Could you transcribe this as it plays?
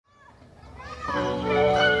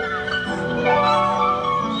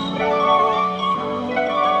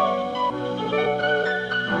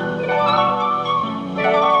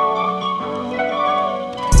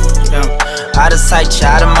sight, you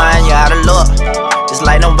out of mind, you out of luck. It's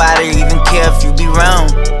like nobody even care if you be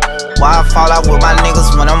round. Why I fall out with my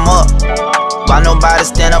niggas when I'm up? Why nobody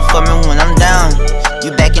stand up for me when I'm down?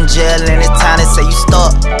 You back in jail and it's time to say you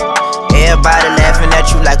stuck. Everybody laughing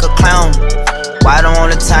at you like a clown. Why the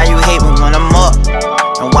only time you hate me when I'm up?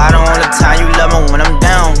 And why the only time you love me when I'm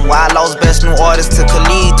down? Why I lost best new artist to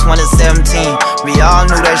Khalid 2017? We all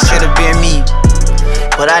knew that should've been me,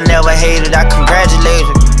 but I never hated, I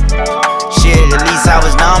congratulated. Shit, at least I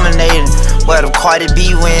was nominated. But if Cardi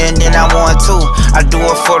B win, then I won too. I do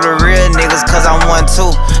it for the real niggas cause I won too.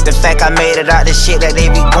 The fact I made it out the shit that they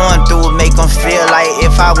be going through make them feel like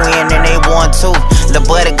if I win then they won too. Lil'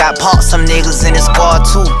 buddy got popped, some niggas in his squad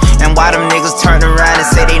too. And why them niggas turn around and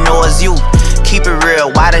say they know it's you? Keep it real,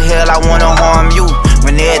 why the hell I wanna harm you?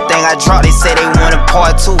 When everything I dropped they say they want a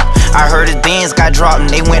part two. I heard his beans got dropped and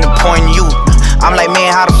they went to point you. I'm like, man,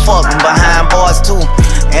 how the fuck? I'm behind bars too.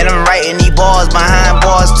 And I'm writing these bars behind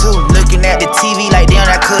bars too. Looking at the TV like, damn,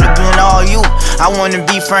 that could've been all you. I wanna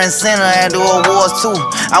be front and center at the awards too.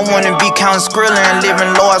 I wanna be counting Skrilla and living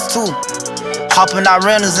laws too. Hopping out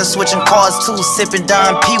rentals and switching cars too. Sipping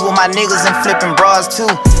Don P with my niggas and flipping bras too.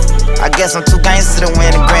 I guess I'm too gangster to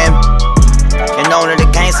win a Grammy, and only the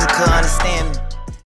gangsters could understand me.